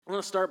I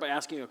want to start by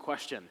asking you a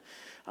question.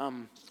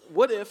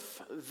 What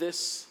if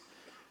this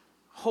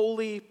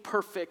holy,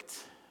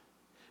 perfect,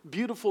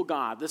 beautiful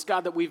God, this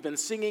God that we've been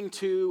singing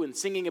to and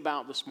singing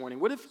about this morning,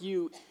 what if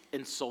you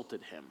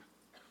insulted him?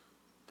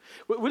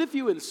 What if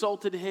you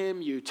insulted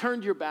him, you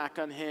turned your back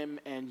on him,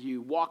 and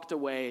you walked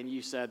away and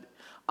you said,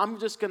 I'm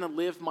just going to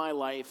live my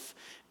life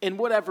in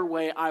whatever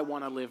way I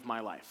want to live my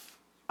life.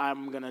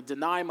 I'm going to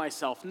deny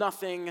myself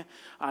nothing,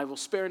 I will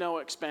spare no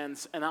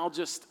expense, and I'll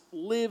just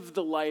live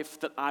the life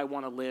that I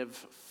want to live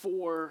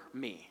for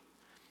me.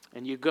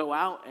 And you go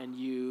out and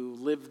you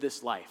live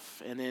this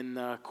life. And in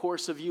the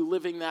course of you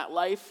living that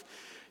life,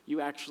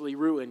 you actually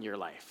ruin your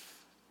life.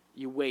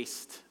 You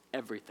waste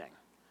everything.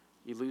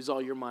 You lose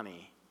all your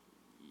money.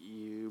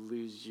 You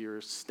lose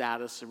your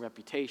status and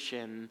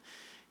reputation.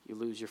 You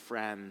lose your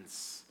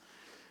friends.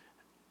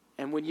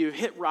 And when you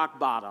hit rock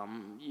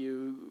bottom,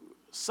 you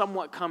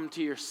somewhat come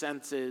to your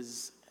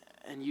senses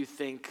and you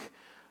think,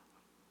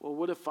 well,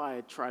 what if I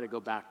try to go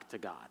back to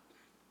God?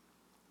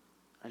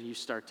 And you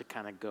start to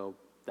kind of go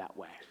that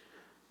way.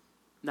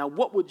 Now,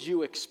 what would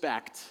you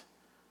expect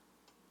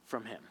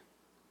from him?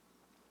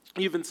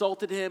 You've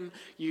insulted him,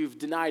 you've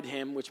denied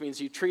him, which means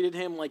you treated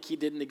him like he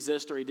didn't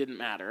exist or he didn't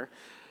matter.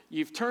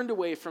 You've turned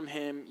away from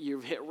him,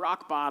 you've hit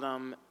rock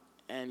bottom,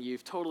 and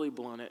you've totally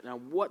blown it. Now,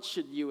 what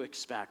should you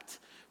expect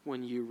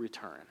when you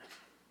return?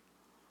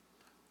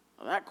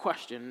 Well, that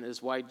question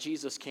is why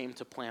Jesus came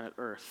to planet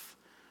Earth,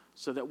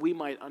 so that we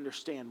might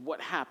understand what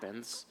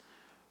happens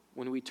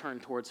when we turn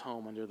towards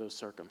home under those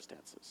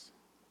circumstances.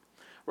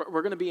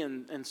 We're going to be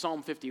in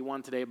Psalm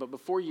 51 today, but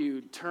before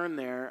you turn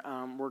there,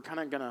 we're kind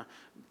of going to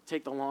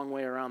take the long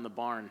way around the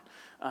barn.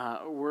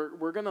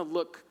 We're going to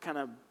look kind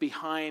of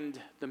behind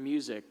the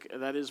music.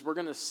 That is, we're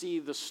going to see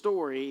the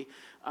story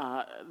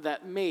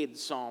that made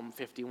Psalm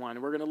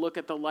 51. We're going to look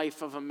at the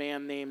life of a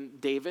man named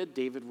David.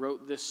 David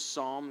wrote this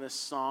psalm, this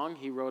song.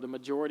 He wrote a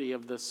majority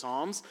of the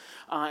psalms.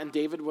 And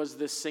David was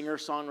this singer,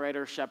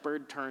 songwriter,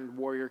 shepherd, turned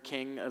warrior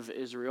king of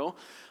Israel.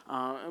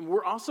 And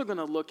we're also going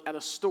to look at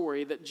a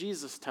story that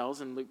Jesus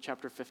tells in Luke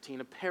chapter 15,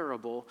 a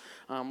parable.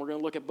 We're going to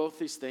look at both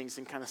these things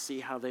and kind of see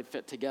how they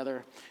fit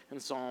together in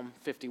Psalm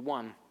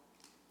 51.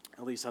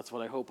 At least that's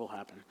what I hope will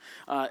happen.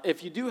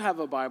 If you do have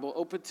a Bible,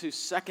 open to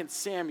 2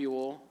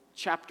 Samuel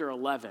chapter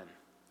 11.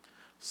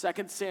 2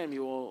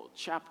 Samuel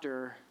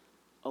chapter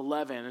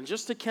 11. And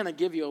just to kind of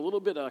give you a little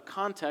bit of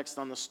context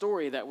on the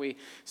story that we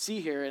see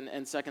here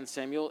in 2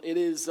 Samuel,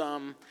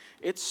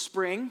 it's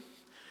spring.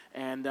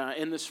 And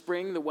in the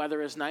spring, the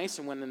weather is nice,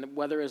 and when the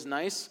weather is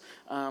nice,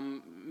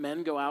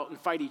 men go out and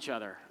fight each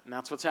other. And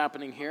that's what's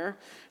happening here.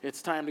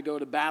 It's time to go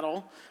to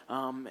battle.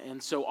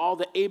 And so all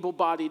the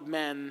able-bodied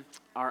men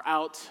are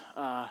out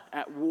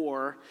at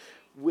war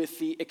with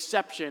the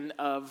exception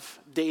of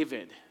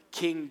David.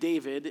 King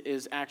David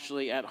is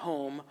actually at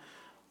home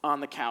on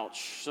the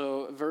couch.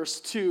 So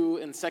verse 2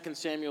 in 2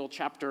 Samuel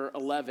chapter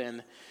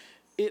 11,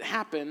 it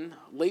happened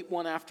late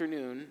one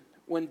afternoon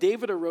when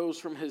David arose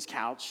from his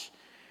couch.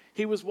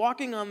 He was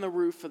walking on the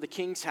roof of the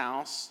king's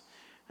house,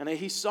 and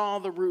he saw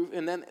the roof,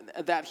 and then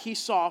that he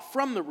saw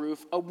from the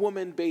roof a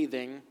woman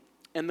bathing,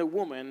 and the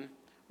woman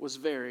was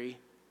very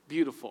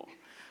beautiful.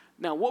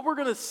 Now, what we're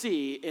going to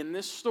see in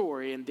this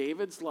story in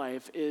David's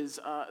life is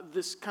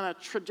this kind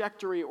of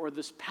trajectory or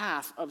this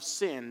path of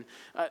sin.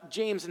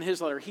 James, in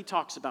his letter, he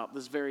talks about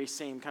this very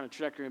same kind of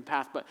trajectory and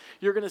path, but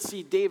you're going to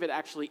see David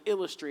actually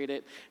illustrate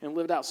it and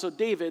live it out. So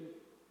David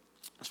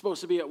supposed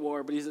to be at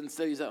war, but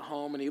instead he's at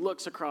home, and he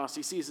looks across,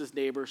 he sees his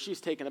neighbor,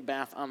 she's taking a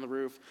bath on the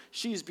roof,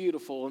 she's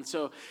beautiful. And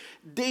so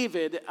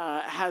David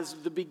has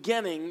the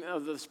beginning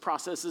of this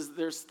process is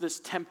there's this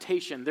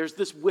temptation, there's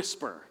this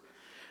whisper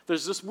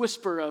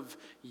of,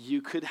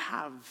 you could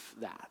have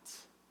that.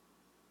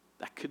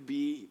 That could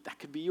be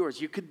yours.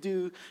 You could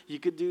do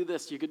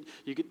this. You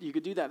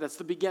could do that. That's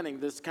the beginning.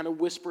 This kind of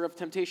whisper of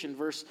temptation.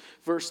 Verse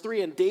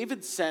 3. And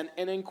David sent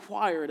and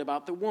inquired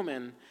about the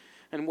woman.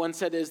 And one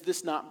said, is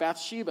this not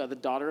Bathsheba, the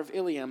daughter of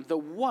Eliam, the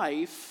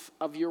wife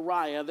of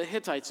Uriah the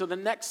Hittite? So the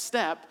next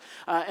step,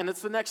 and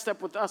it's the next step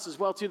with us as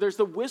well too, there's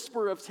the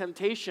whisper of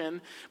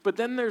temptation, but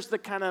then there's the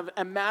kind of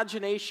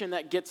imagination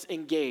that gets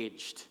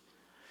engaged.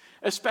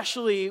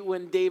 Especially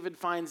when David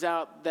finds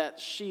out that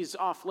she's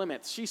off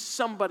limits. She's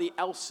somebody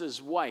else's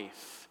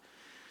wife.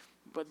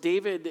 But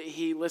David,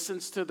 he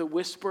listens to the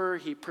whisper.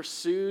 He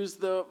pursues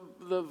the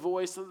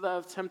voice of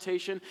the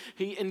temptation.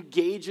 He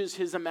engages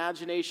his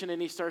imagination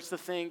and he starts to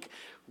think,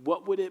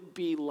 what would it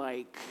be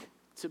like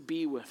to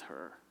be with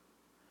her?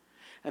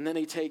 And then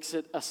he takes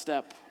it a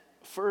step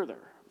further.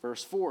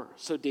 Verse 4,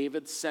 so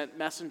David sent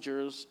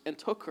messengers and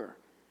took her.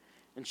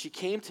 And she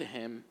came to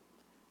him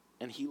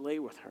and he lay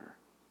with her.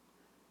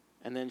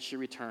 And then she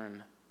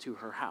returned to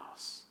her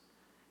house.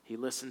 He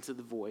listened to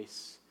the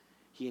voice.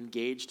 He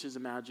engaged his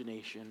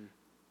imagination.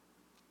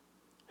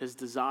 His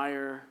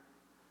desire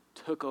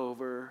took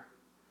over.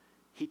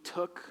 He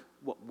took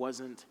what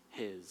wasn't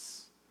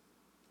his.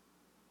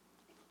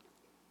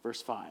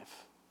 Verse 5.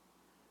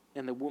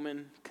 And the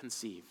woman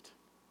conceived,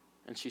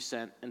 and she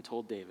sent and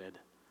told David,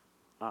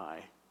 I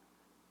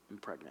am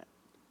pregnant.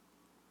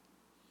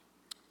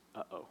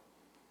 Uh-oh.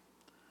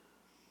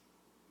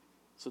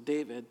 So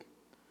David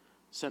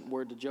sent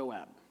word to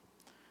Joab,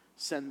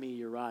 send me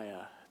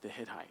Uriah the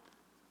Hittite.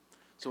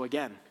 So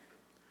again,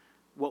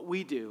 what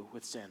we do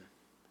with sin,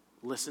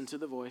 listen to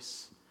the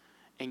voice,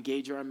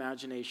 engage our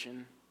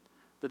imagination,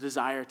 the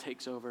desire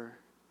takes over,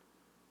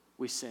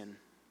 we sin.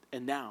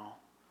 And now,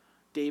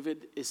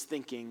 David is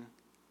thinking,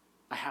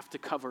 I have to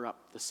cover up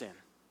the sin.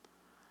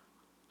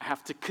 I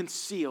have to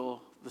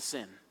conceal the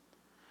sin.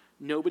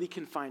 Nobody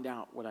can find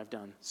out what I've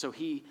done. So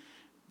he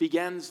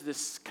begins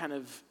this kind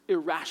of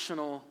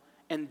irrational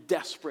and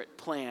desperate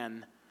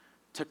plan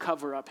to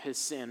cover up his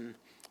sin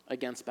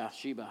against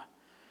Bathsheba.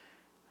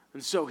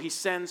 And so he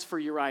sends for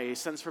Uriah. He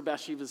sends for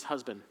Bathsheba's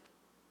husband.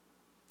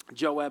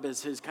 Joab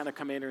is his kind of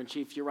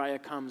commander-in-chief. Uriah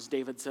comes.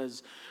 David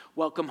says,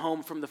 welcome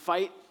home from the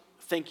fight.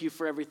 Thank you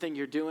for everything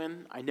you're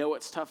doing. I know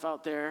it's tough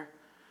out there.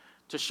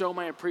 To show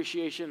my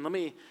appreciation, let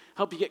me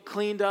help you get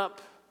cleaned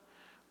up.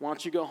 Why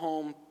don't you go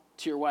home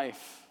to your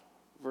wife?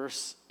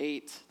 Verse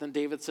 8, then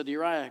David said to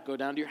Uriah, go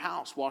down to your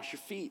house, wash your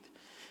feet.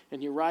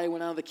 And Uriah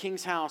went out of the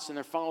king's house, and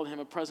there followed him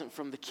a present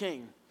from the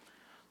king.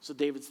 So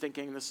David's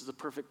thinking, this is a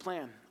perfect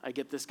plan. I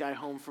get this guy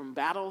home from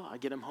battle. I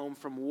get him home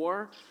from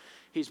war.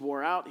 He's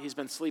wore out. He's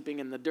been sleeping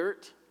in the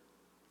dirt.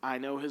 I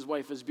know his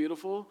wife is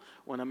beautiful.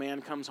 When a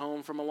man comes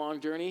home from a long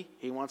journey,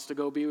 he wants to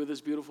go be with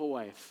his beautiful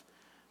wife.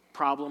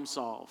 Problem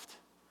solved.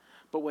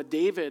 But what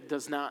David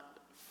does not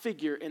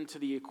figure into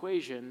the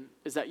equation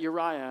is that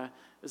Uriah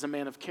is a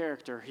man of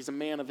character. He's a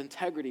man of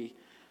integrity.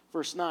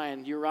 Verse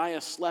 9,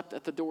 Uriah slept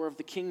at the door of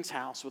the king's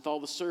house with all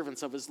the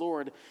servants of his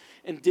lord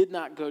and did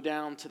not go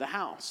down to the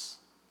house.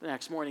 The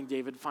next morning,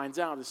 David finds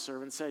out. His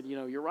servant said,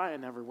 Uriah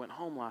never went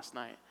home last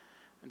night.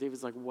 And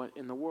David's like, what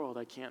in the world?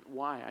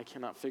 Why? I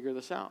cannot figure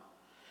this out.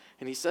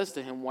 And he says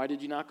to him, why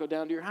did you not go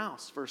down to your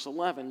house? Verse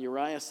 11,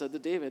 Uriah said to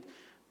David,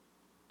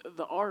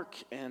 the ark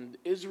and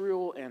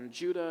Israel and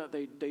Judah,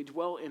 they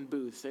dwell in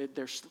booths.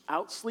 They're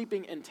out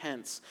sleeping in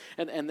tents,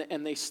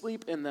 and they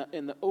sleep in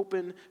the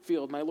open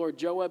field. My lord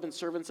Joab and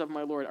servants of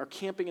my lord are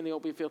camping in the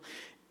open field.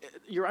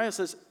 Uriah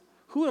says,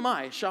 who am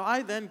I? Shall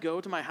I then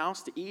go to my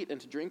house to eat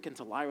and to drink and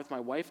to lie with my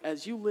wife?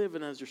 As you live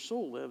and as your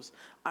soul lives,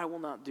 I will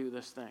not do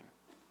this thing.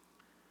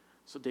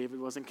 So David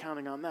wasn't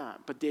counting on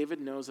that. But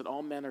David knows that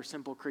all men are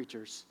simple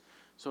creatures.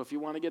 So if you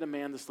want to get a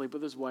man to sleep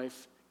with his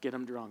wife, get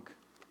him drunk.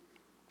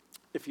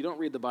 If you don't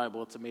read the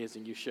Bible, it's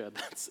amazing. You should.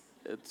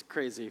 It's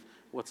crazy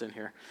what's in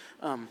here.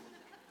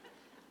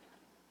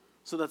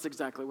 So that's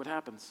exactly what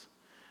happens.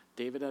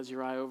 David has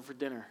Uriah over for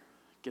dinner,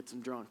 gets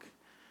him drunk.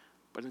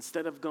 But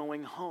instead of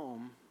going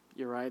home,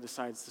 Uriah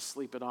decides to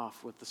sleep it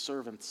off with the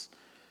servants.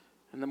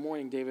 In the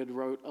morning, David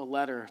wrote a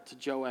letter to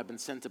Joab and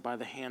sent it by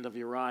the hand of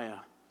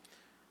Uriah.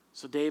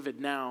 So David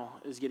now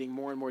is getting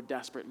more and more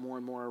desperate, more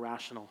and more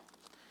irrational.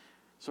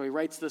 So he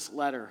writes this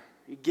letter.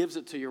 He gives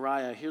it to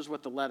Uriah. Here's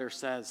what the letter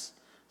says.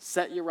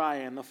 Set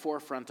Uriah in the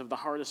forefront of the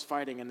hardest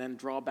fighting and then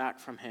draw back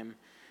from him,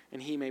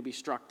 and he may be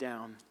struck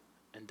down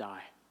and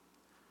die.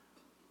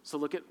 So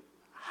look at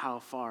how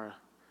far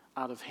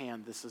out of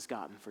hand this has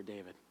gotten for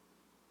David.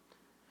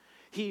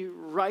 He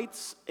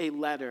writes a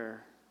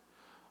letter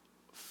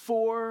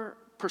for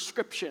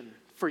prescription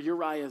for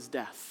Uriah's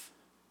death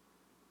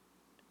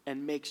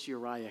and makes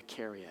Uriah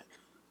carry it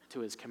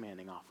to his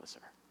commanding officer.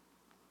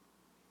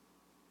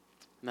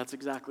 And that's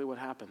exactly what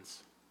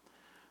happens.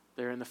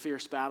 They're in the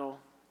fierce battle.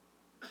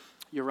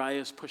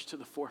 Uriah is pushed to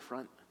the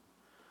forefront.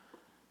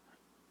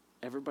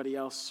 Everybody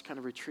else kind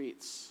of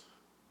retreats.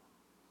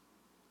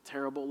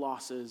 Terrible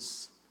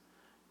losses.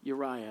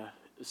 Uriah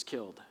is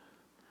killed.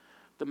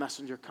 The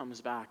messenger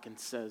comes back and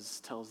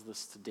tells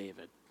this to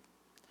David.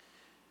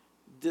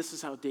 This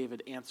is how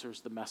David answers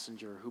the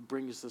messenger who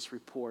brings this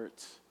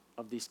report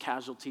of these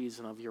casualties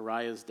and of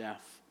Uriah's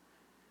death.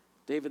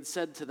 David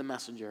said to the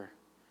messenger,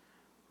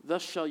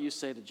 thus shall you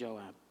say to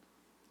Joab,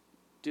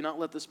 do not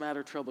let this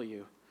matter trouble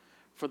you.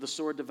 For the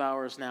sword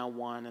devours now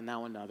one and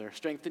now another.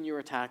 Strengthen your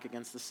attack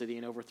against the city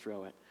and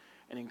overthrow it,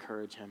 and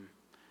encourage him.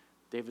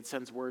 David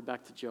sends word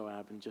back to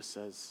Joab and just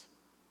says,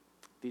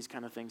 these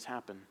kind of things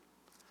happen.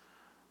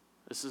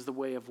 This is the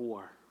way of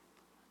war.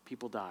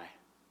 People die.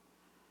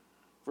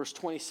 Verse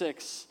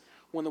 26,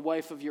 when the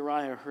wife of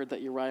Uriah heard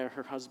that Uriah,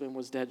 her husband,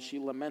 was dead, she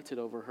lamented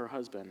over her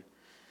husband.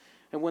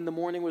 And when the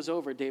mourning was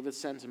over, David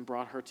sent and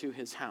brought her to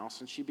his house,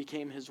 and she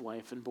became his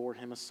wife and bore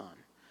him a son.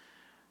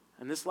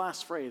 And this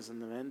last phrase in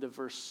the end of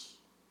verse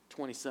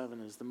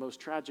 27 is the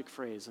most tragic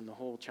phrase in the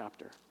whole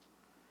chapter.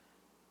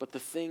 But the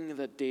thing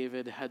that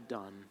David had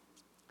done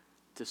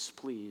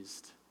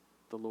displeased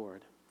the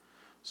Lord.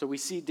 So we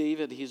see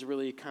David, he's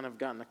really kind of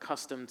gotten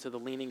accustomed to the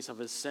leanings of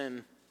his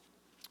sin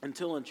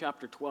until in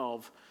chapter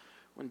 12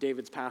 when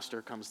David's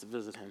pastor comes to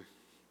visit him.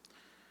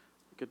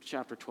 Look at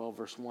chapter 12,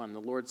 verse 1. The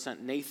Lord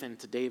sent Nathan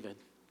to David,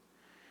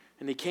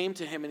 and he came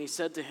to him and he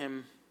said to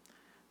him,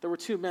 there were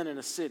two men in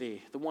a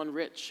city, the one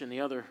rich and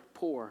the other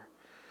poor.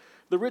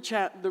 The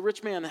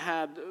rich man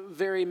had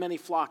very many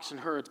flocks and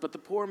herds, but the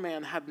poor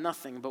man had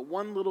nothing but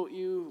one little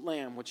ewe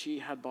lamb which he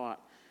had bought.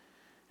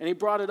 And he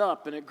brought it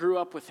up, and it grew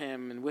up with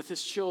him and with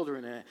his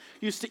children. And it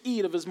used to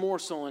eat of his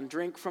morsel and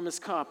drink from his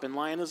cup and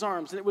lie in his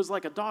arms. And it was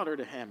like a daughter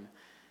to him.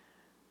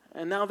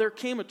 And now there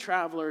came a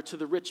traveler to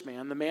the rich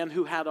man, the man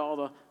who had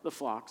all the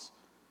flocks.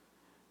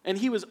 And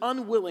he was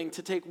unwilling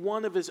to take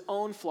one of his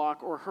own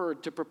flock or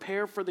herd to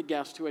prepare for the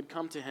guest who had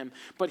come to him.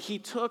 But he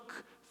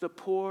took the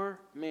poor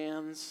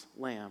man's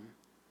lamb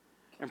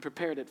and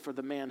prepared it for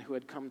the man who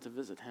had come to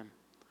visit him.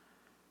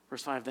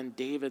 Verse 5, then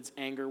David's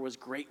anger was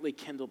greatly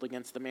kindled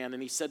against the man,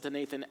 and he said to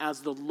Nathan, as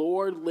the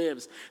Lord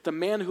lives, the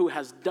man who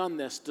has done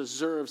this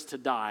deserves to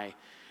die,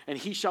 and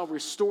he shall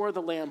restore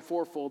the lamb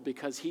fourfold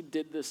because he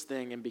did this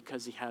thing and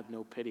because he had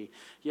no pity.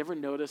 You ever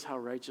notice how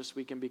righteous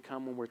we can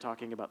become when we're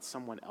talking about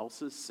someone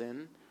else's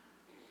sin?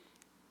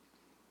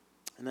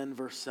 And then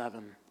verse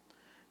 7,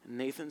 and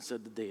Nathan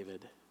said to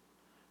David,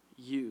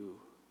 you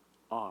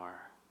are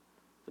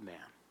the man.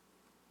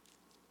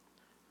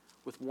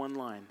 With one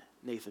line,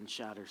 Nathan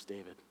shatters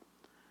David.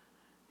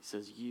 He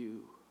says,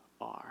 you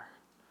are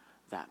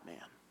that man.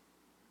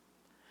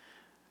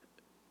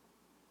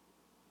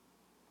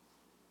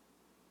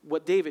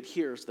 What David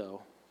hears,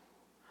 though,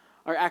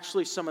 are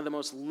actually some of the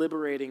most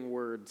liberating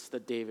words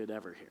that David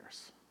ever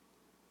hears.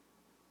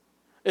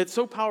 It's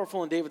so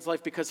powerful in David's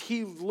life because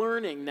he's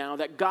learning now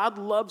that God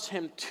loves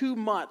him too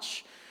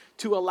much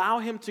to allow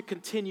him to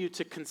continue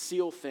to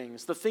conceal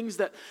things, the things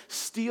that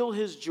steal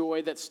his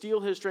joy, that steal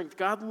his strength.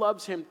 God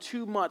loves him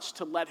too much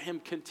to let him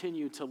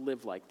continue to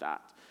live like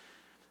that.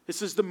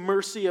 This is the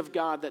mercy of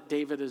God that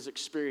David is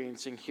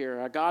experiencing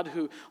here, a God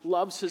who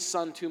loves his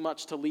son too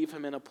much to leave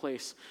him in a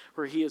place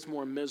where he is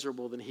more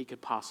miserable than he could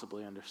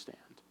possibly understand.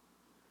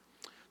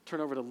 Turn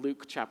over to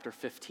Luke chapter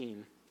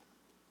 15.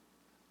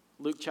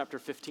 Luke chapter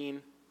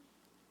 15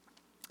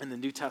 in the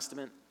New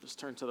Testament. Just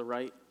turn to the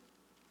right.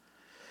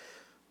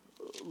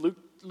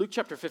 Luke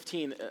chapter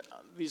 15,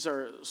 these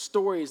are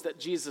stories that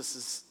Jesus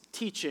is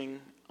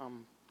teaching.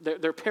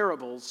 They're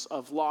parables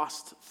of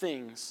lost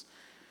things.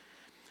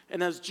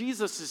 And as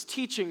Jesus is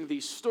teaching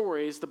these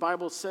stories, the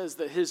Bible says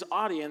that his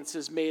audience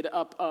is made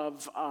up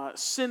of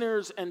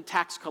sinners and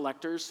tax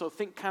collectors. So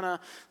think kind of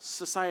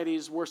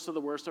society's worst of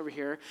the worst over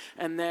here.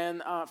 And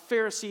then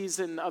Pharisees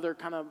and other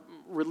kind of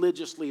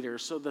religious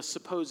leaders. So the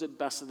supposed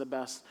best of the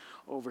best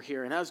over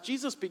here. And as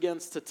Jesus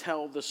begins to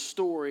tell the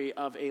story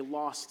of a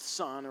lost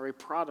son or a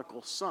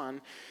prodigal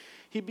son,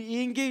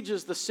 he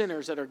engages the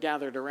sinners that are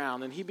gathered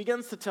around. And he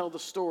begins to tell the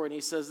story. And he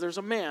says, there's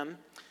a man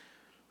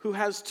who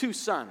has two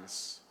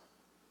sons.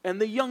 And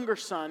the younger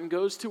son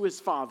goes to his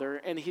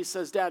father and he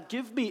says, Dad,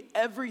 give me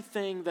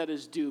everything that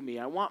is due me.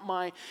 I want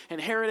my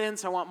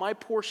inheritance. I want my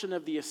portion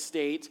of the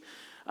estate.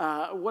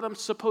 What I'm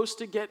supposed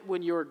to get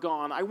when you're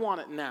gone, I want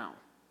it now.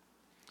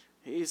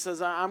 He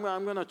says, I'm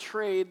going to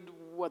trade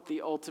what the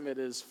ultimate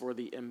is for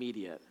the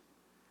immediate.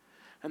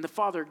 And the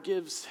father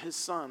gives his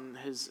son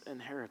his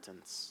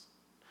inheritance.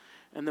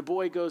 And the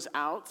boy goes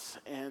out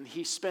and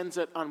he spends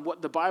it on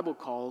what the Bible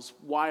calls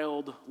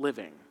wild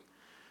living.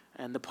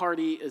 And the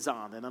party is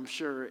on, and I'm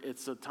sure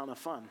it's a ton of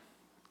fun.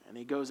 And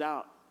he goes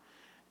out,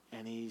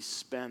 and he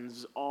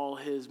spends all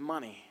his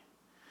money.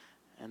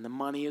 And the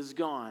money is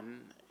gone.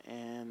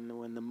 And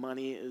when the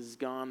money is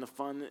gone, the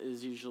fun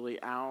is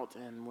usually out.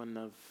 And when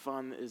the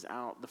fun is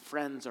out, the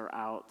friends are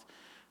out.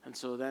 And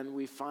so then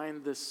we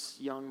find this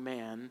young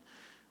man,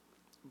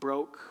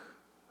 broke,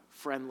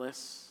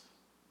 friendless,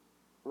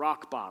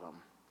 rock bottom.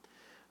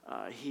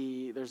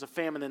 There's a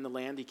famine in the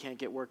land. He can't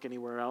get work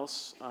anywhere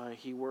else.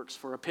 He works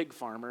for a pig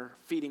farmer,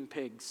 feeding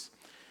pigs.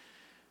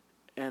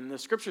 And the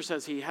scripture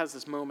says he has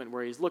this moment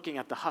where he's looking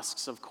at the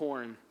husks of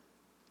corn,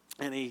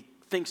 and he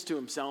thinks to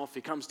himself,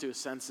 he comes to his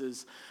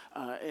senses,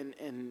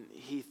 and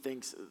he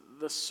thinks,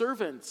 the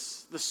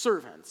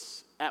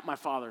servants at my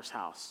father's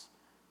house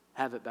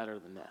have it better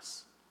than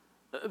this.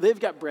 They've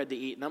got bread to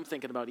eat, and I'm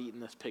thinking about eating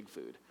this pig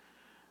food.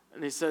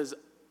 And he says,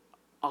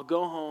 I'll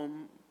go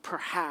home,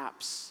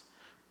 perhaps,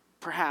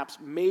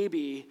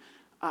 maybe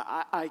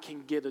I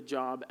can get a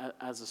job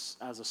as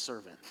a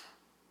servant.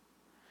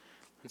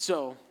 And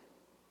so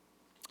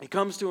he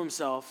comes to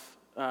himself,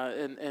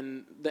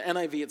 and the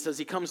NIV, it says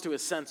he comes to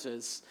his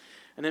senses.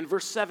 And in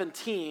verse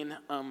 17,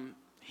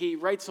 he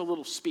writes a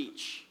little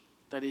speech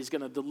that he's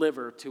going to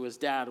deliver to his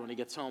dad when he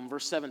gets home.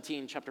 Verse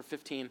 17, chapter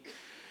 15.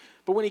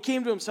 But when he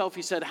came to himself,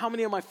 he said, how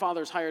many of my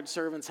father's hired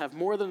servants have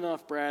more than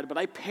enough bread, but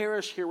I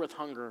perish here with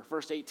hunger?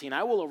 Verse 18,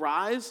 I will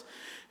arise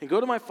and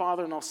go to my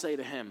father, and I'll say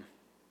to him,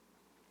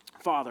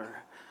 Father,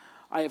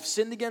 I have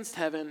sinned against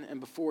heaven and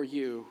before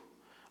you.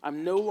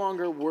 I'm no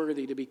longer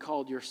worthy to be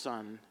called your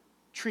son.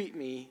 Treat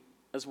me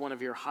as one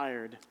of your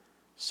hired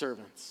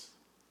servants.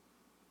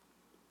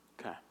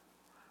 Okay.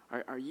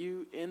 Are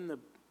you in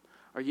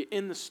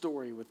the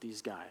story with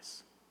these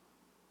guys?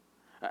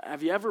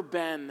 Have you ever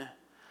been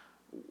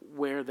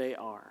where they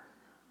are?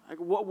 Like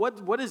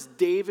what is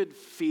David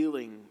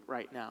feeling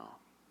right now?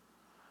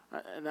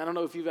 And I don't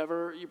know if you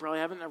probably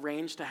haven't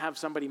arranged to have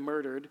somebody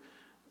murdered,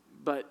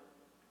 but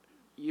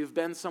you've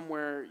been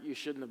somewhere you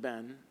shouldn't have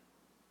been,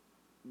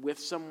 with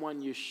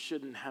someone you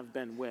shouldn't have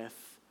been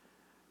with,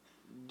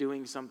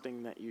 doing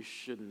something that you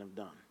shouldn't have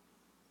done.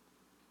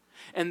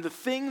 And the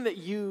thing that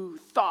you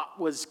thought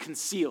was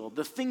concealed,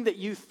 the thing that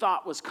you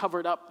thought was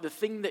covered up, the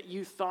thing that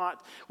you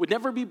thought would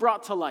never be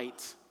brought to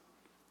light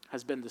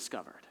has been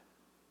discovered.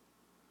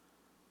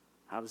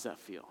 How does that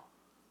feel?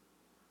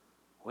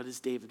 What is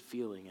David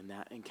feeling in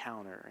that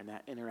encounter and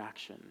that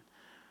interaction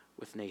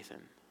with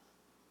Nathan?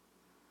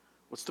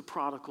 What's the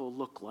prodigal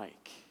look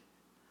like?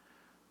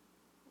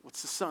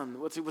 What's the son?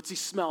 What's he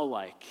smell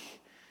like?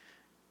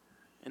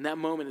 In that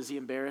moment, is he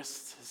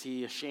embarrassed? Is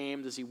he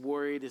ashamed? Is he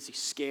worried? Is he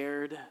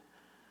scared?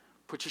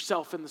 Put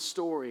yourself in the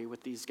story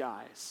with these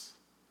guys.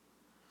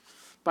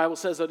 The Bible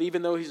says that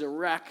even though he's a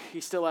wreck, he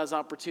still has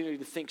opportunity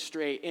to think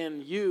straight.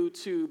 And you,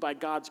 too, by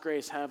God's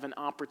grace, have an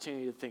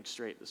opportunity to think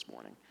straight this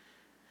morning.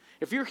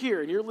 If you're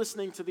here and you're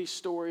listening to these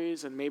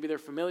stories, and maybe they're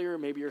familiar,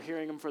 maybe you're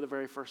hearing them for the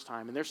very first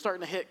time, and they're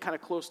starting to hit kind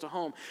of close to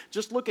home,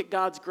 just look at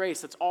God's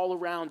grace that's all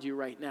around you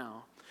right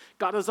now.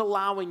 God is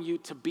allowing you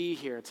to be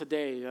here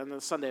today on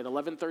the Sunday at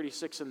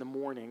 11:36 in the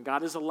morning.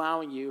 God is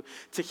allowing you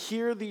to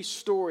hear these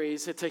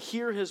stories, to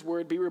hear his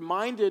word, be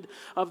reminded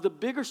of the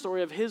bigger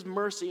story of his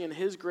mercy and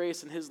his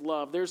grace and his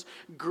love. There's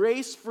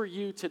grace for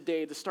you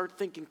today to start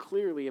thinking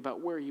clearly about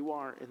where you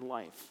are in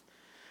life.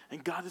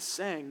 And God is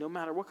saying, no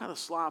matter what kind of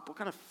slop, what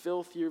kind of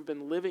filth you've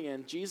been living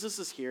in, Jesus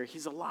is here.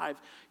 He's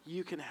alive.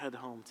 You can head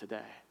home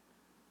today.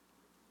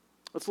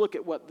 Let's look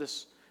at what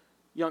this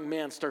young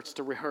man starts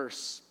to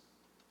rehearse.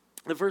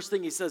 The first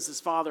thing he says is,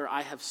 Father,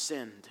 I have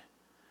sinned.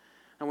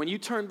 And when you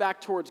turn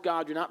back towards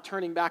God, you're not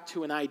turning back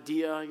to an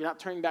idea. You're not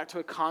turning back to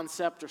a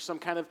concept or some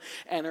kind of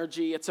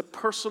energy. It's a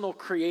personal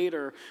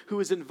creator who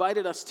has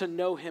invited us to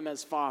know him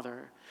as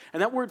Father.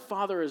 And that word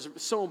Father is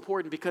so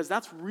important because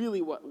that's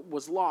really what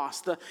was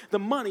lost. The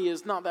money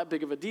is not that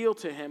big of a deal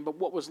to him, but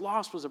what was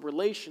lost was a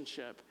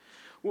relationship.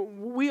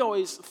 We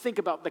always think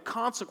about the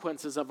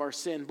consequences of our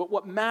sin, but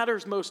what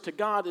matters most to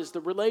God is the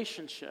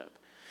relationship.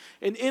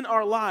 And in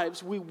our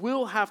lives, we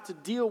will have to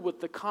deal with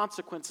the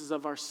consequences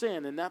of our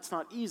sin, and that's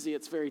not easy.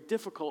 It's very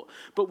difficult.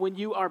 But when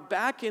you are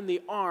back in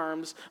the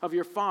arms of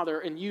your Father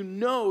and you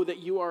know that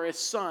you are a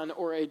son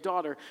or a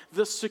daughter,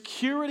 the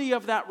security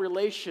of that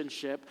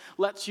relationship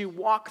lets you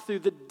walk through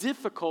the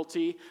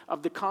difficulty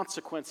of the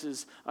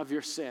consequences of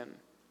your sin.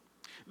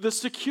 The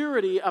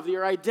security of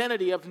your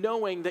identity of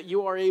knowing that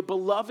you are a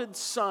beloved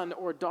son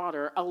or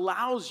daughter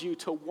allows you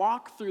to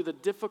walk through the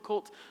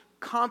difficult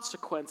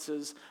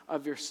consequences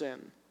of your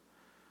sin.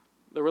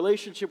 The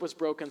relationship was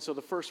broken, so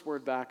the first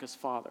word back is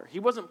Father. He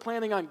wasn't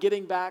planning on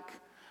getting back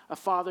a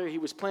father. He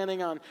was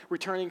planning on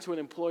returning to an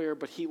employer,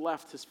 but he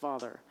left his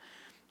father.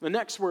 The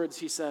next words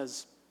he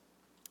says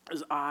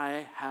is,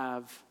 I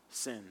have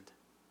sinned.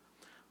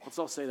 Let's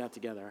all say that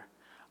together.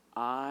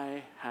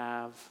 I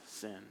have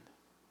sinned.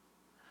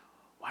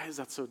 Why is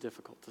that so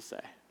difficult to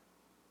say?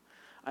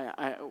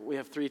 We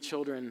have 3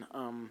 children,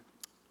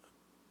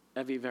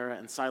 Evie, Vera,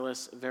 and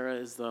Silas. Vera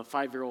is the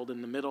 5-year-old in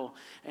the middle,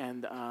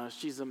 and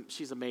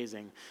she's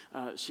amazing.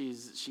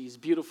 She's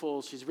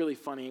beautiful. She's really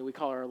funny. We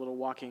call her a little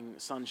walking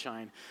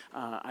sunshine.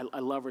 I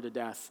love her to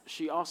death.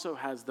 She also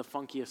has the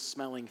funkiest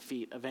smelling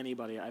feet of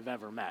anybody I've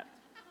ever met.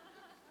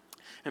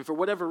 And for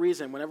whatever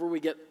reason, whenever we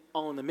get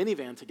all in the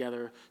minivan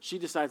together, she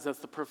decides that's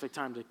the perfect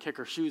time to kick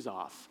her shoes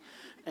off.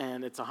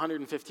 And it's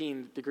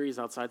 115 degrees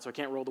outside, so I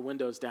can't roll the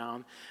windows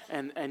down.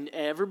 And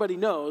everybody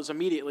knows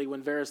immediately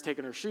when Vera's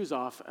taking her shoes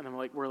off, and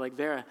we're like,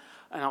 Vera,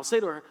 and I'll say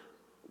to her,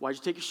 why'd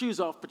you take your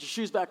shoes off? Put your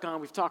shoes back on.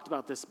 We've talked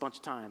about this a bunch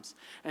of times.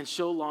 And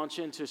she'll launch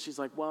into, she's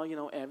like, well,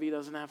 Evie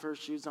doesn't have her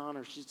shoes on.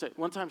 Or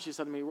one time she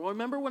said to me, well,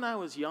 remember when I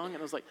was young? And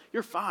I was like,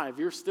 you're 5.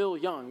 You're still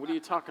young. What are you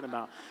talking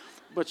about?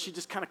 But she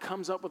just kind of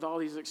comes up with all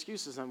these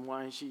excuses on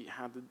why she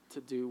had to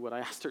do what I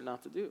asked her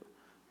not to do.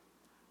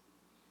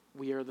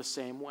 We are the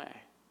same way.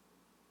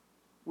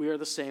 We are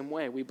the same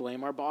way. We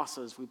blame our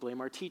bosses. We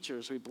blame our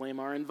teachers. We blame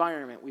our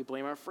environment. We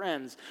blame our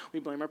friends.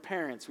 We blame our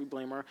parents. We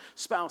blame our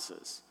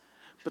spouses.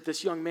 But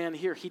this young man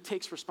here, he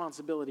takes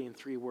responsibility in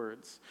 3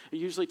 words. It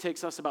usually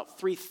takes us about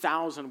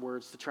 3,000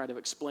 words to try to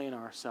explain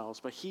ourselves.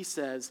 But he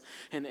says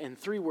in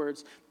 3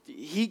 words,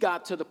 he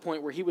got to the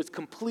point where he was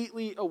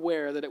completely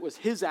aware that it was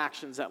his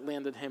actions that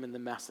landed him in the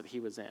mess that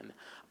he was in.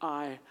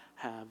 I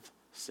have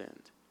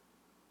sinned.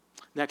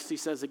 Next, he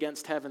says,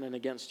 against heaven and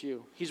against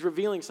you. He's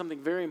revealing something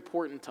very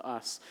important to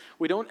us.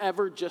 We don't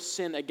ever just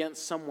sin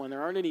against someone.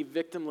 There aren't any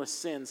victimless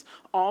sins.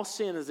 All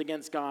sin is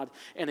against God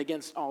and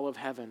against all of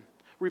heaven.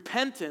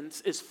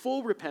 Repentance is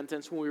full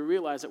repentance when we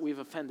realize that we've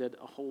offended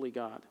a holy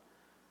God.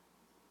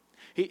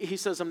 He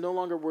says, I'm no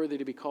longer worthy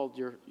to be called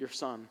your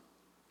son.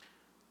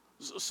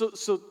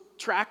 So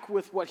track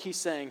with what he's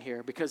saying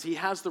here, because he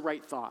has the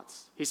right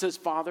thoughts. He says,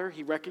 Father.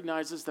 He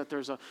recognizes that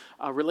there's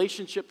a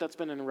relationship that's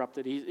been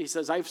interrupted. He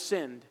says, I've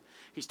sinned.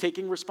 He's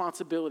taking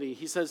responsibility.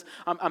 He says,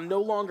 I'm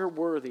no longer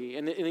worthy.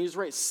 And he's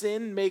right.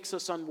 Sin makes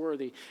us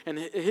unworthy. And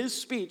his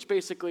speech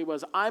basically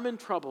was, I'm in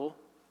trouble.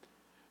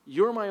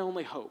 You're my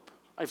only hope.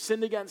 I've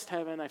sinned against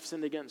heaven. I've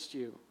sinned against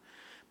you.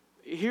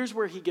 Here's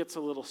where he gets a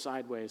little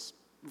sideways.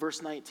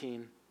 Verse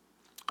 19,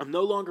 I'm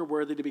no longer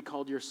worthy to be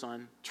called your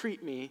son.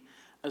 Treat me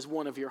as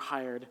one of your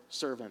hired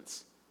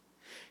servants.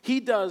 he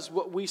does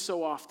what we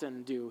so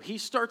often do. He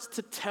starts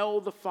to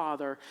tell the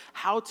Father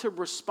how to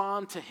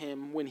respond to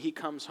him when he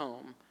comes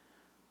home.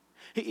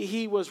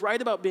 He was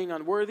right about being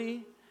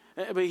unworthy,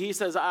 but he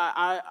says,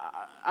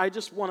 I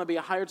just want to be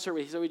a hired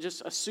servant. So he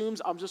just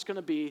assumes I'm just going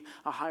to be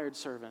a hired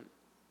servant.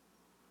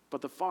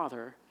 But the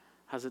Father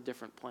has a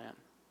different plan.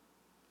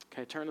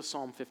 Okay, turn to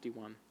Psalm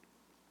 51.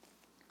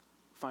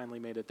 Finally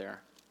made it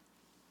there.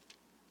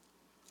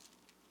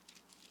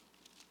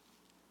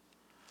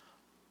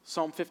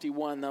 Psalm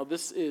 51, now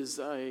this is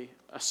a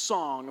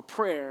song, a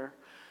prayer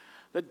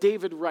that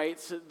David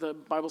writes. The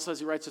Bible says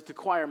he writes it to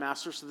choir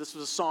master, so this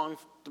was a song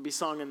to be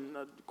sung in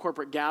a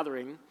corporate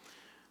gathering.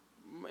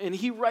 And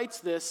he writes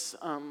this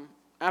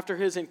after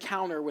his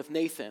encounter with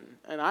Nathan.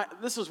 And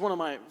this is one of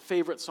my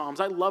favorite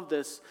psalms. I love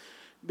this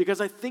because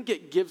I think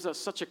it gives us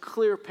such a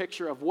clear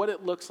picture of what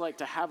it looks like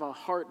to have a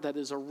heart that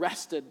is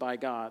arrested by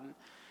God.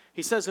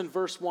 He says in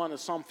verse 1 of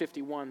Psalm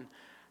 51,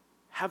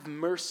 "Have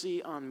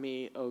mercy on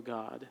me, O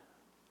God,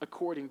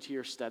 according to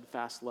your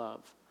steadfast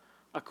love,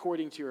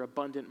 according to your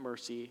abundant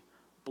mercy,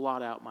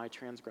 blot out my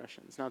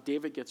transgressions." Now,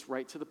 David gets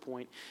right to the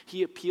point.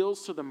 He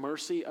appeals to the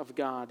mercy of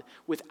God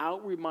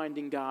without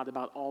reminding God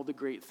about all the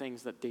great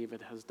things that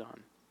David has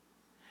done.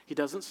 He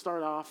doesn't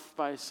start off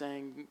by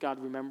saying, God,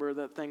 remember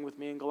that thing with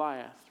me and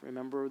Goliath.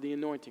 Remember the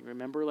anointing.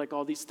 Remember like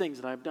all these things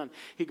that I've done.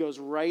 He gets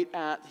right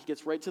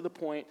to the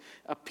point,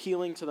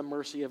 appealing to the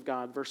mercy of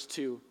God. Verse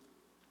 2.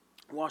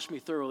 "Wash me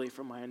thoroughly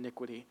from my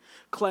iniquity.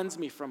 Cleanse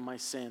me from my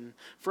sin.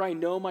 For I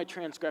know my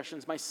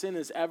transgressions. My sin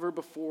is ever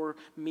before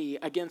me.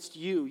 Against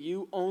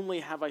you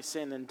only have I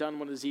sinned and done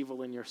what is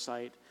evil in your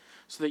sight,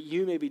 so that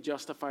you may be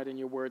justified in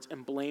your words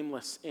and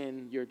blameless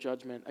in your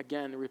judgment."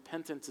 Again,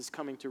 repentance is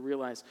coming to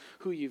realize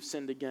who you've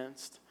sinned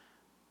against,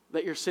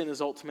 that your sin is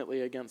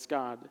ultimately against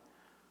God.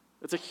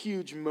 It's a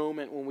huge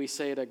moment when we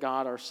say to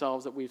God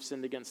ourselves that we've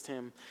sinned against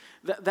him.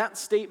 That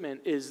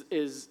statement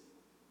is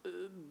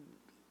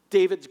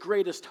David's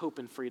greatest hope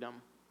and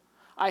freedom.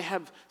 I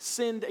have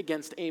sinned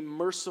against a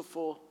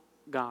merciful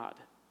God.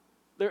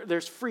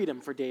 There's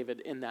freedom for David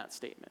in that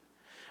statement.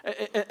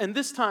 And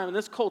this time, in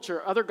this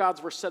culture, other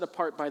gods were set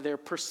apart by their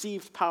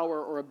perceived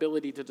power or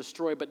ability to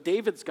destroy. But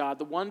David's God,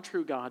 the one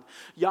true God,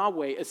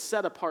 Yahweh, is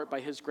set apart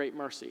by his great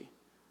mercy.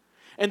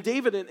 And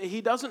David,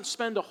 he doesn't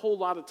spend a whole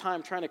lot of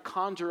time trying to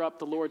conjure up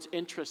the Lord's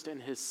interest in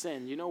his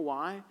sin. You know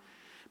why?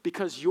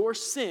 Because your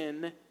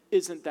sin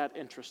isn't that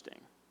interesting.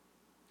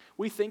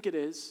 We think it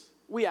is.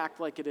 We act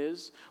like it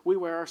is. We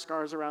wear our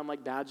scars around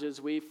like badges.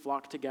 We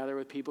flock together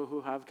with people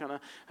who have kind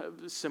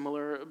of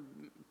similar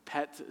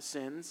pet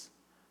sins.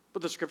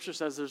 But the scripture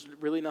says there's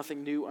really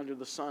nothing new under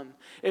the sun.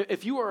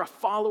 If you are a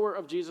follower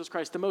of Jesus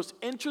Christ, the most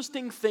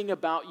interesting thing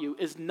about you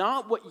is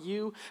not what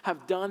you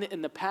have done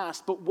in the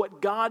past, but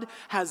what God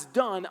has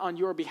done on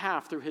your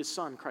behalf through his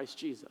Son, Christ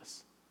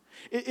Jesus.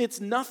 It's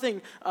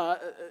nothing,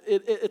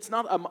 it's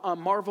not a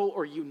marvel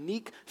or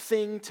unique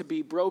thing to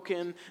be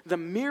broken. The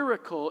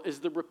miracle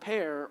is the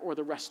repair or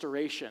the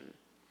restoration.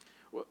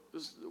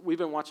 We've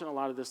been watching a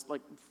lot of this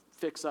like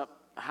fix-up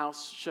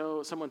house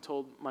show. Someone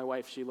told my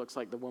wife she looks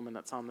like the woman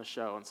that's on the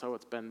show, and so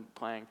it's been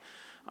playing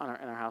in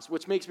our house,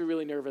 which makes me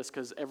really nervous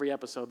because every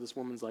episode this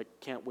woman's like,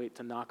 can't wait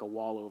to knock a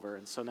wall over,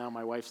 and so now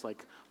my wife's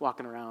like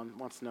walking around,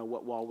 wants to know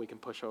what wall we can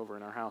push over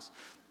in our house.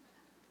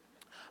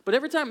 But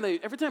every time they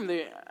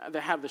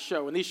have the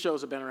show, and these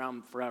shows have been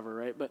around forever,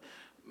 right? But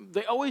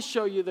they always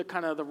show you the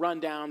kind of the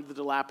rundown, the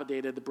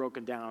dilapidated, the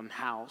broken down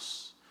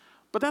house.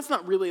 But that's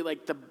not really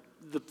like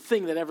the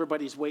thing that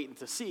everybody's waiting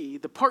to see.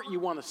 The part you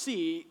want to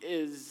see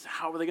is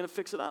how are they going to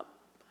fix it up?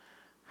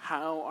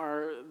 How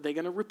are they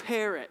going to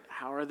repair it?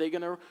 How are they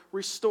going to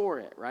restore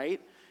it,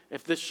 right?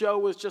 If the show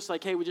was just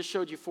like, hey, we just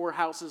showed you 4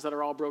 houses that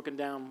are all broken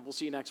down, we'll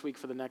see you next week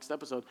for the next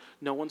episode,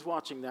 no one's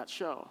watching that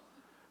show.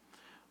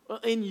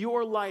 In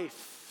your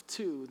life,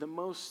 too, the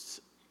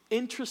most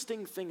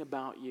interesting thing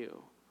about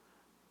you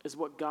is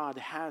what God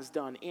has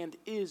done and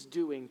is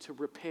doing to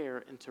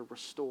repair and to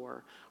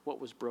restore what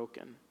was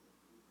broken.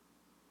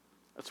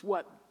 That's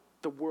what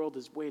the world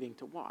is waiting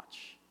to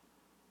watch.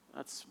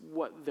 That's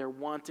what they're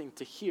wanting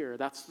to hear.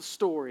 That's the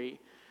story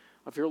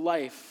of your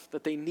life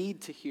that they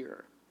need to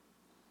hear.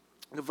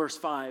 In verse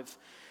 5,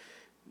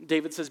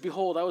 David says,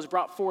 "Behold, I was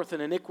brought forth in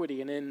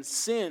iniquity, and in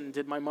sin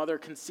did my mother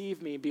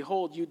conceive me.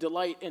 Behold, you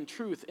delight in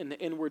truth in the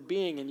inward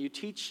being, and you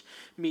teach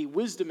me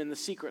wisdom in the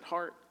secret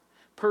heart.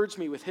 Purge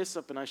me with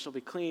hyssop, and I shall be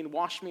clean.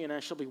 Wash me, and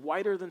I shall be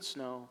whiter than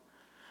snow.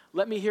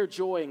 Let me hear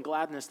joy and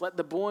gladness. Let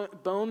the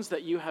bones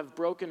that you have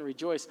broken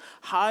rejoice.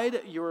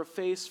 Hide your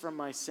face from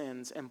my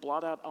sins, and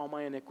blot out all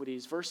my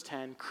iniquities." Verse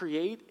 10,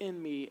 "Create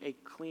in me a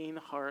clean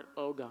heart,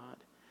 O God,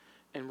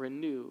 and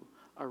renew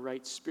a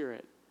right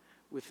spirit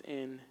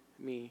within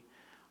me."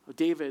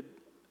 David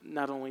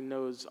not only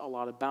knows a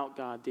lot about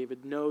God,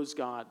 David knows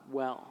God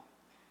well.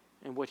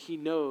 And what he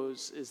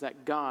knows is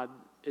that God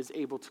is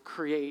able to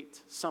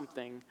create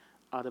something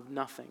out of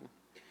nothing.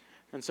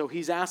 And so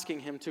he's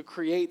asking him to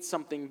create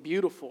something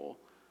beautiful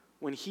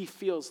when he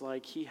feels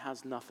like he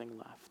has nothing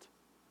left.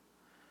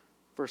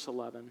 Verse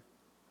 11,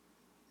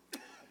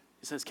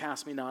 he says,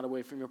 "Cast me not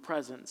away from your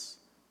presence,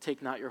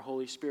 take not your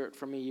Holy Spirit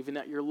from me. Even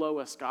at your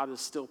lowest, God is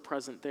still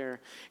present there.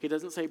 He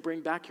doesn't say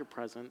bring back your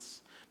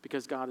presence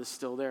because God is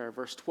still there.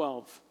 Verse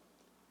 12,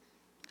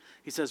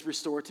 he says,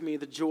 restore to me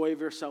the joy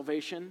of your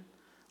salvation.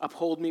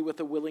 Uphold me with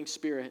a willing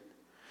spirit.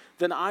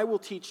 Then I will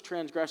teach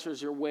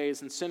transgressors your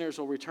ways, and sinners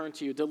will return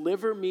to you.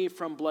 Deliver me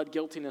from blood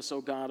guiltiness,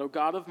 O God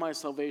of my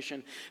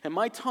salvation. And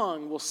my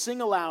tongue will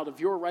sing aloud of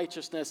your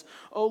righteousness.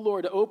 O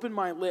Lord, open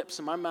my lips,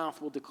 and my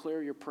mouth will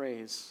declare your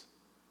praise.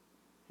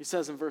 He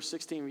says in verse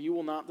 16, you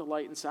will not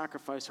delight in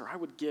sacrifice, or I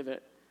would give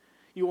it.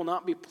 You will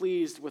not be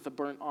pleased with a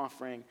burnt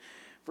offering.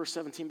 Verse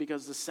 17,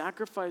 because the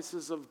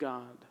sacrifices of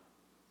God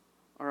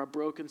are a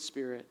broken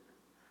spirit,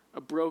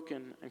 a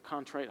broken and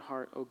contrite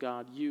heart, O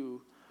God,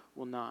 you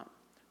will not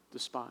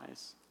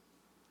despise.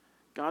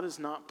 God is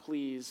not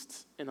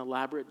pleased in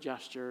elaborate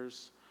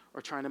gestures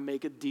or trying to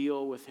make a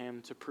deal with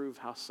him to prove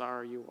how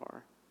sorry you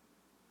are.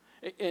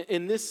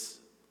 In this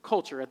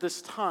culture, at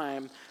this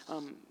time,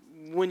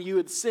 when you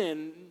would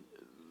sin,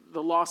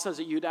 the law says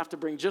that you'd have to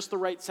bring just the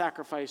right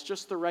sacrifice,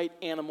 just the right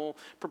animal,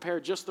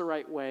 prepared just the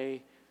right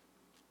way.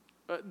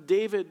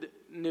 David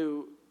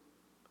knew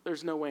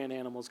there's no way an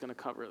animal is going to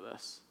cover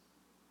this.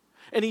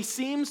 And he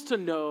seems to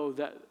know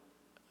that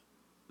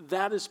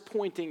that is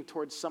pointing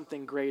towards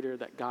something greater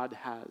that God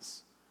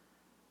has.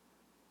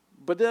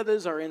 But that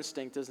is our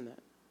instinct, isn't it?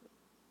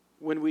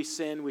 When we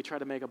sin, we try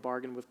to make a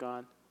bargain with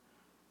God.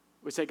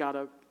 We say,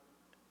 God,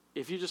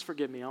 if you just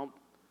forgive me, I'll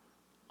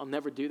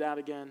never do that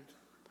again.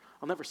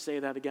 I'll never say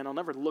that again. I'll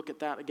never look at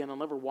that again. I'll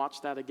never watch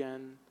that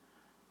again.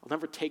 I'll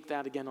never take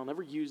that again. I'll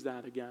never use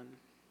that again.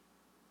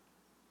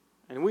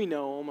 And we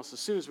know almost as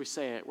soon as we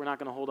say it, we're not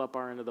going to hold up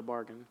our end of the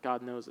bargain.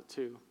 God knows it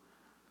too.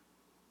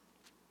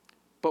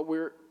 But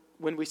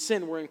when we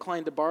sin, we're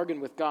inclined to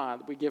bargain with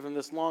God. We give him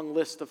this long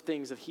list of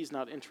things that he's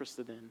not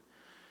interested in.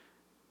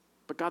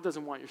 But God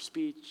doesn't want your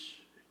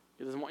speech.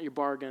 He doesn't want your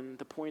bargain.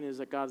 The point is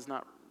that God's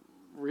not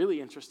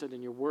really interested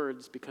in your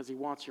words because he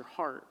wants your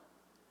heart.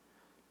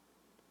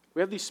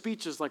 We have these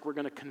speeches like we're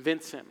going to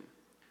convince him,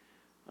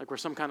 like we're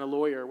some kind of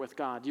lawyer with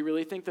God. Do you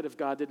really think that if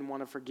God didn't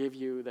want to forgive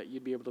you, that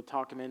you'd be able to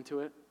talk him into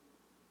it?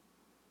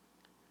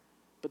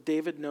 But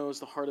David knows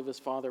the heart of his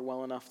father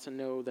well enough to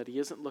know that he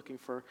isn't looking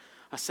for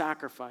a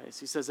sacrifice.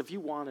 He says, if you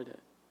wanted it,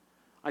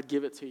 I'd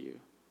give it to you.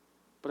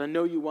 But I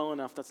know you well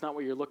enough, that's not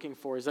what you're looking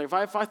for. He's like,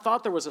 if I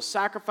thought there was a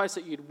sacrifice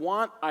that you'd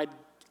want,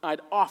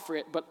 I'd offer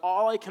it. But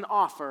all I can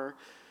offer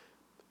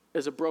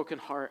is a broken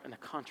heart and a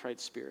contrite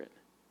spirit.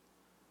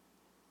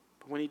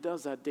 But when he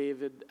does that,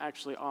 David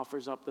actually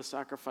offers up the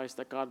sacrifice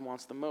that God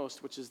wants the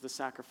most, which is the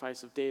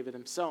sacrifice of David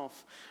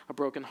himself, a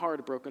broken heart,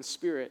 a broken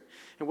spirit.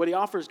 And what he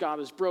offers God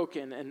is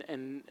broken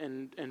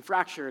and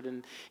fractured,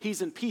 and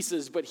he's in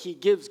pieces, but he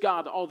gives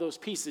God all those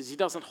pieces. He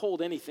doesn't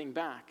hold anything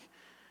back.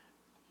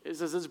 It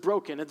says it's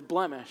broken, it's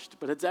blemished,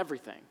 but it's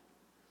everything.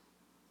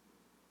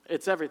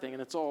 It's everything,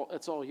 and it's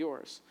all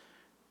yours.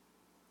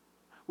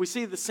 We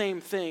see the same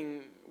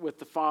thing with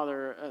the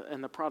father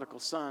and the prodigal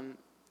son.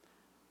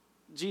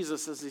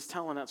 Jesus, as he's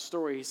telling that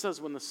story, he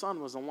says when the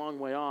son was a long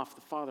way off,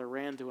 the father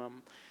ran to him.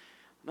 And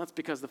that's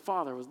because the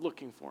father was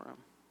looking for him.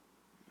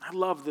 I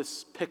love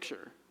this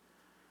picture.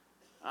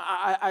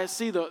 I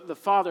see the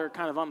father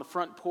kind of on the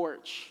front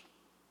porch,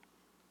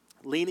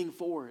 leaning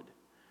forward,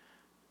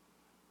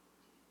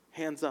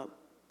 hands up,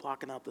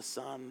 blocking out the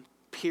sun,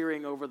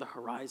 peering over the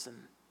horizon,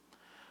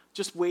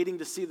 just waiting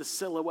to see the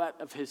silhouette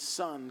of his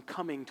son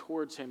coming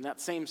towards him, that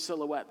same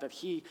silhouette that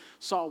he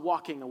saw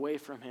walking away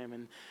from him.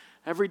 And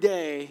every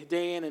day,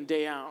 day in and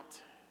day out,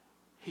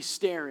 he's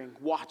staring,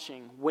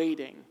 watching,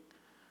 waiting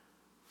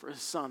for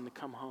his son to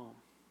come home.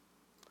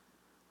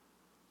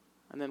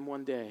 And then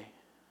one day,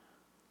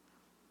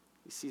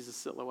 he sees a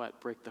silhouette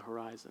break the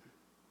horizon.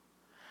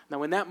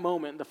 Now, in that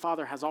moment, the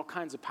father has all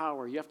kinds of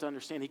power. You have to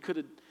understand, he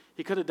could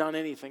have done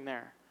anything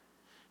there.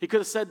 He could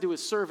have said to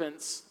his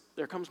servants,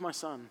 there comes my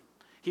son.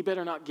 He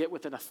better not get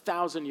within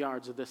 1,000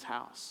 yards of this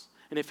house.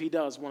 And if he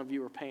does, one of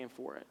you are paying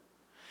for it.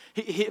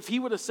 If he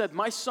would have said,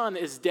 my son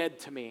is dead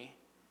to me,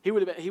 he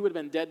would have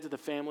been dead to the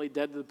family,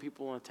 dead to the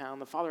people in the town.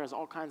 The father has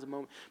all kinds of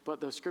moments,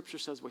 but the scripture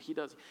says what he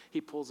does, he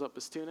pulls up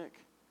his tunic,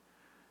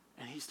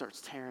 and he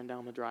starts tearing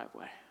down the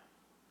driveway.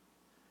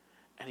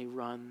 And he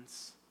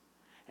runs,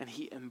 and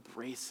he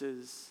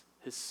embraces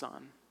his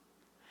son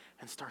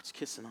and starts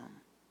kissing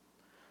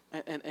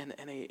him.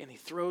 And he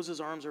throws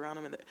his arms around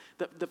him. And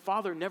the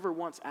father never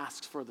once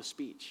asks for the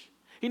speech.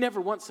 He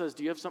never once says,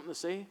 do you have something to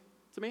say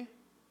to me?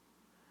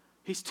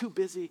 He's too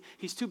busy.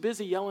 He's too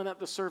busy yelling at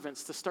the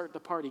servants to start the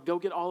party. Go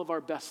get all of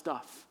our best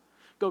stuff.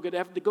 Go get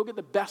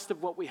the best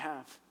of what we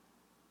have.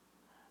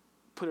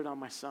 Put it on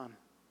my son.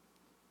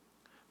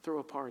 Throw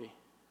a party.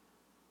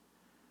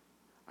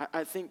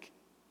 I think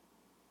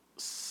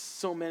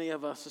so many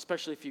of us,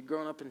 especially if you've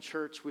grown up in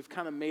church, we've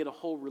kind of made a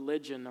whole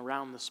religion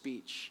around the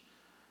speech.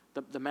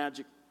 The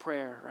magic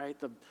prayer, right?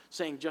 The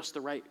saying just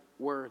the right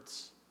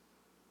words.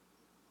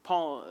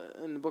 Paul,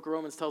 in the book of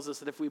Romans, tells us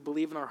that if we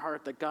believe in our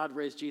heart that God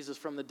raised Jesus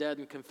from the dead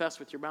and confess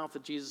with your mouth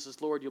that Jesus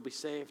is Lord, you'll be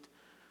saved.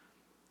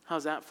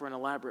 How's that for an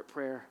elaborate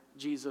prayer?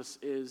 Jesus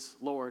is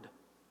Lord.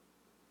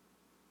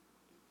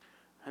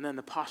 And then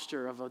the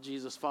posture of a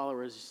Jesus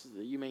follower is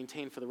that you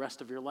maintain for the rest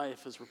of your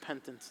life is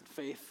repentance and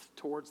faith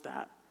towards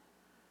that.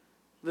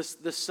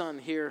 This son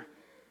here,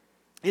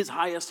 his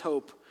highest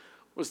hope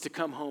was to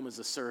come home as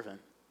a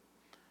servant.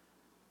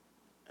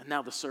 And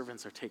now the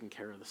servants are taking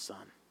care of the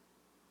son.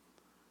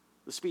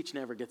 The speech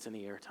never gets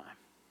any airtime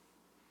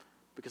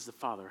because the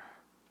Father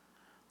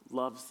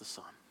loves the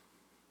Son,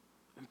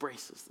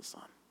 embraces the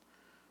Son.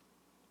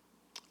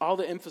 All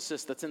the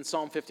emphasis that's in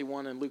Psalm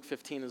 51 and Luke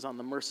 15 is on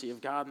the mercy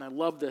of God, and I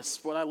love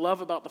this. What I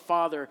love about the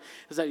Father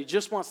is that he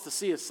just wants to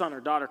see his son or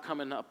daughter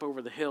coming up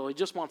over the hill. He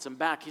just wants him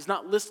back. He's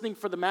not listening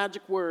for the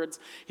magic words.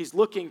 He's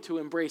looking to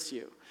embrace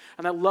you.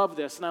 And I love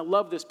this, and I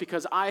love this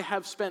because I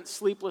have spent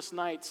sleepless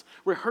nights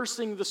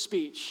rehearsing the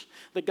speech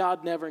that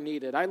God never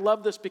needed. I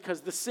love this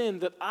because the sin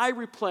that I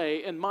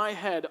replay in my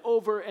head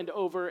over and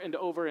over and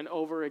over and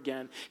over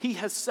again, he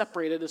has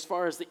separated as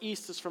far as the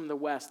east is from the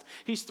west.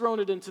 He's thrown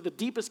it into the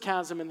deepest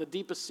chasm in the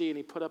deepest sea, and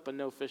he put up a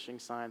no fishing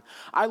sign.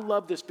 I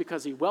love this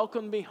because he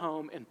welcomed me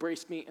home,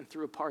 embraced me, and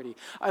threw a party.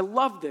 I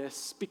love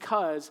this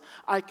because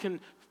I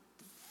can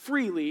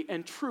freely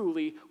and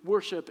truly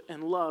worship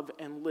and love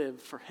and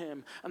live for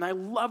him. And I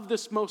love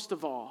this most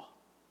of all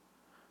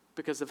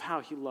because of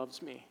how he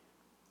loves me.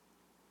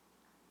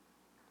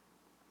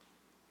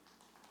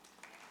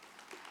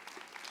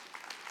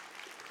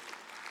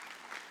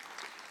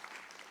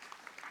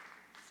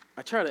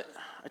 I try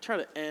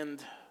to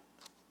end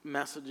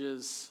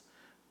messages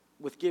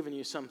with giving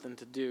you something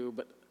to do,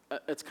 but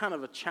it's kind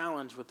of a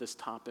challenge with this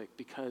topic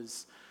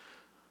because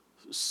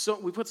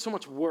we put so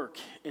much work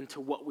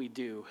into what we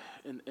do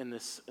in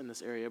this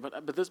area.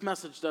 But this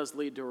message does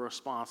lead to a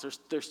response.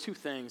 There's two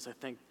things I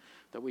think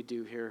that we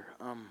do here.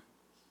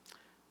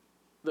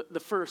 The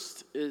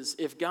first is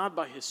if God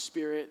by his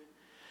Spirit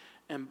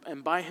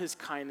and by his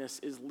kindness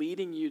is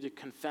leading you to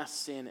confess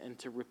sin and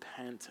to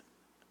repent,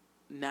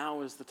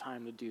 now is the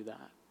time to do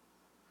that.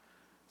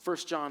 1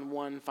 John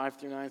 1,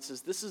 5-9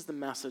 says, "This is the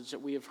message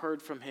that we have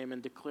heard from him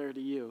and declare to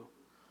you.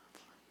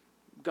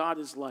 God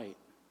is light.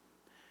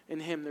 In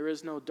him there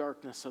is no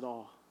darkness at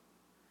all.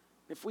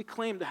 If we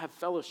claim to have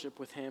fellowship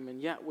with him and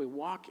yet we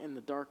walk in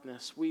the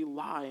darkness, we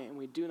lie and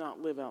we do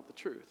not live out the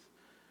truth.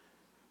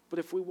 But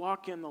if we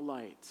walk in the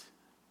light,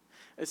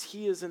 as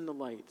he is in the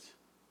light,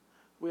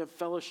 we have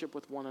fellowship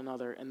with one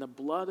another, and the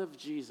blood of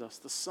Jesus,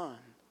 the Son,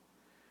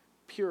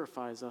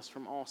 purifies us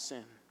from all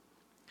sin.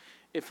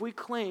 If we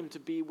claim to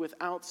be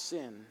without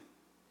sin,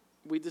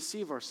 we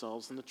deceive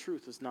ourselves and the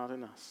truth is not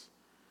in us.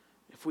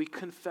 If we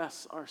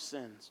confess our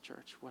sins,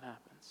 church, what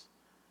happens?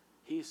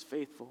 He is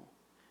faithful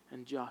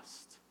and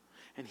just,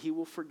 and he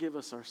will forgive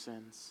us our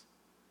sins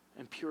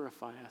and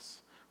purify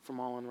us from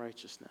all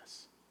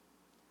unrighteousness."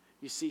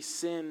 You see,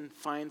 sin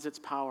finds its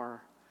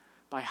power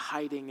by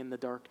hiding in the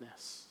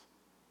darkness.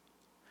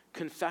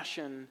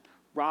 Confession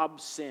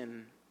robs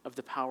sin of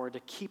the power to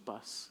keep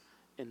us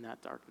in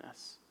that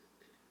darkness.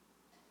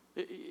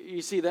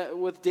 You see that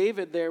with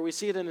David there, we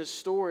see it in his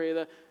story.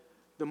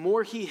 The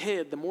more he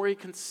hid, the more he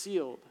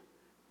concealed,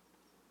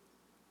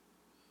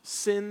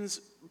 sin's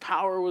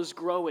power was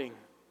growing.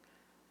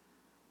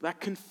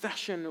 That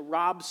confession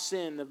robs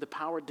sin of the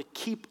power to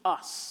keep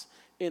us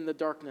in the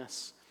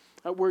darkness.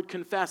 That word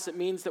confess, it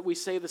means that we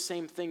say the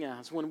same thing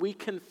as. When we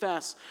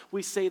confess,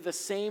 we say the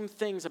same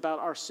things about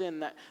our sin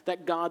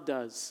that God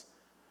does.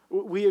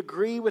 We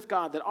agree with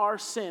God that our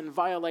sin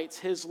violates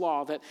his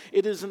law, that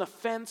it is an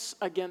offense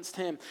against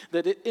him,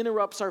 that it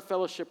interrupts our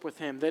fellowship with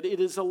him, that it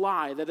is a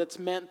lie, that it's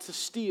meant to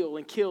steal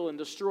and kill and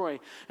destroy.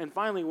 And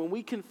finally, when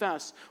we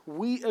confess,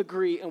 we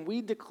agree and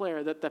we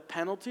declare that the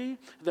penalty,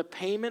 the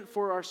payment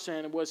for our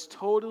sin was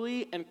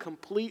totally and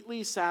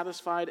completely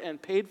satisfied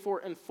and paid for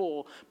in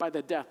full by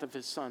the death of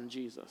his Son,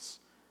 Jesus.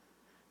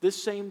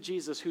 This same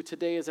Jesus who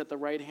today is at the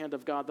right hand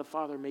of God the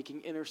Father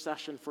making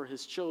intercession for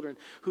his children,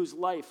 whose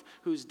life,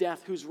 whose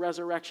death, whose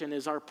resurrection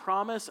is our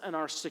promise and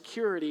our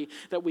security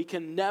that we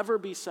can never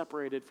be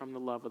separated from the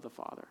love of the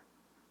Father.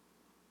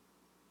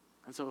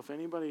 And so if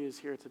anybody is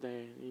here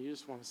today and you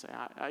just want to say,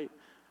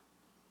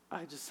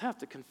 I just have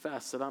to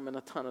confess that I'm in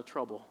a ton of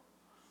trouble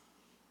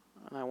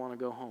and I want to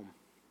go home.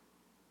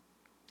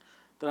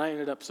 That I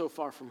ended up so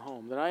far from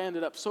home, that I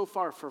ended up so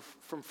far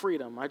from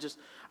freedom. I just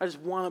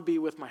want to be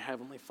with my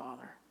Heavenly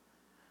Father.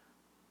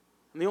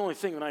 And the only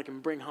thing that I can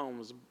bring home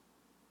is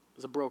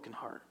a broken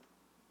heart,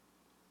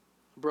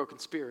 a broken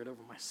spirit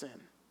over my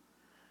sin.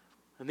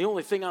 And the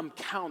only thing I'm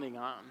counting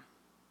on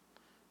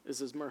is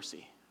his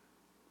mercy.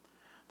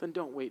 Then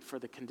don't wait for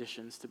the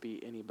conditions to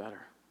be any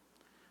better.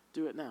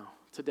 Do it now,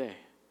 today.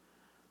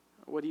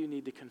 What do you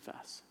need to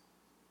confess?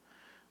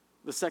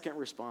 The second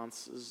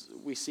response is,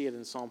 we see it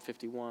in Psalm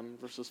 51,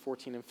 verses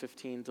 14 and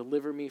 15.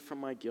 "Deliver me from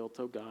my guilt,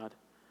 O God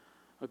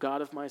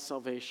of my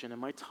salvation, and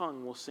my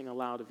tongue will sing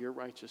aloud of your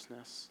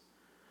righteousness.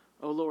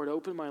 O Lord,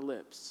 open my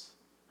lips,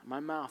 and my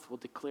mouth will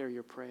declare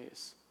your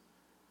praise."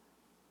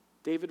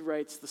 David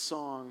writes the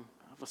song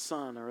of a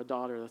son or a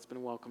daughter that's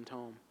been welcomed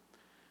home.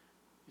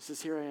 He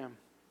says, "Here I am.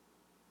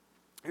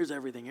 Here's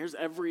everything. Here's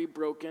every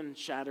broken,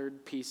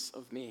 shattered piece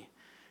of me.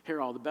 Here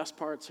are all the best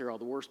parts, here are all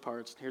the worst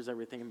parts, and here's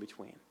everything in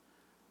between.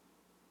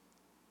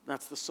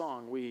 That's the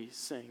song we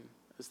sing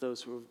as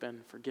those who have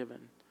been forgiven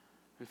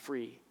and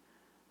free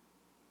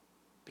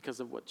because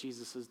of what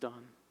Jesus has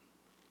done.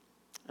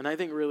 And I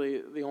think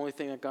really the only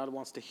thing that God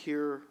wants to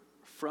hear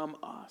from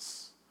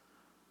us,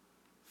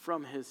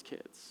 from his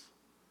kids,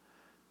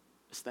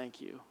 is thank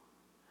you.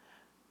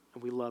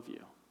 And we love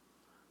you.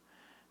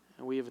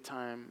 And we have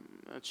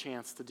a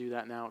chance to do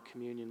that now at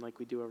communion like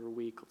we do every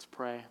week. Let's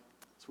pray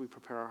as we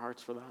prepare our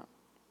hearts for that.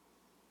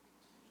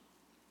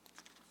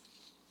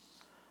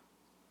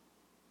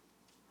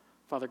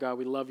 Father God,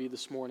 we love you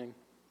this morning.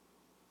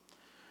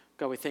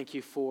 God, we thank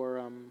you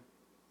for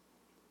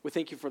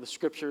the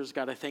scriptures.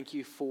 God, I thank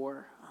you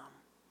for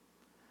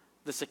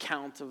this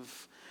account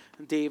of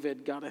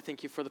David. God, I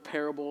thank you for the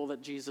parable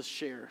that Jesus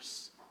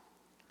shares.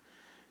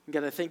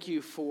 God, I thank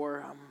you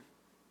for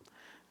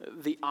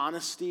the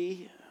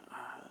honesty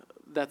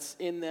that's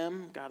in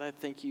them. God, I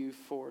thank you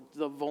for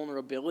the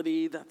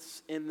vulnerability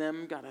that's in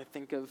them. God, I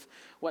think of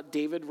what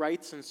David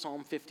writes in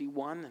Psalm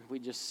 51, and we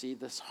just see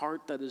this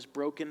heart that is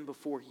broken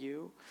before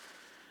you.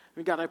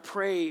 And God, I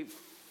pray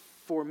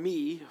for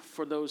me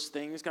for those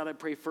things. God, I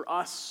pray for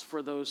us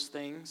for those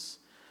things.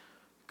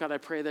 God, I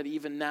pray that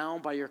even now,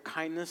 by your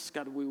kindness,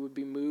 God, we would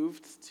be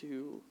moved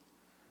to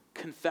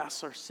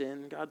confess our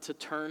sin, God, to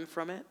turn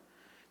from it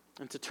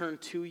and to turn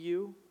to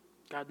you,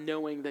 God,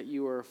 knowing that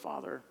you are a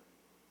Father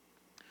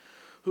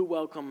who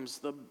welcomes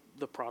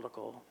the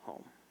prodigal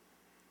home.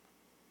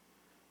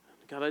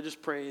 God, I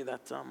just pray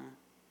that,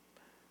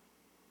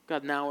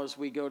 God, now as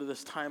we go to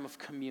this time of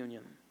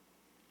communion,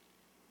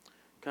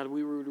 God,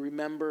 we would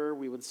remember,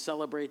 we would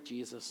celebrate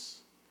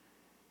Jesus,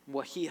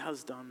 what he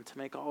has done to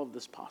make all of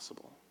this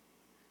possible.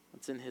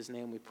 It's in his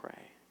name we pray.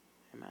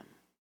 Amen.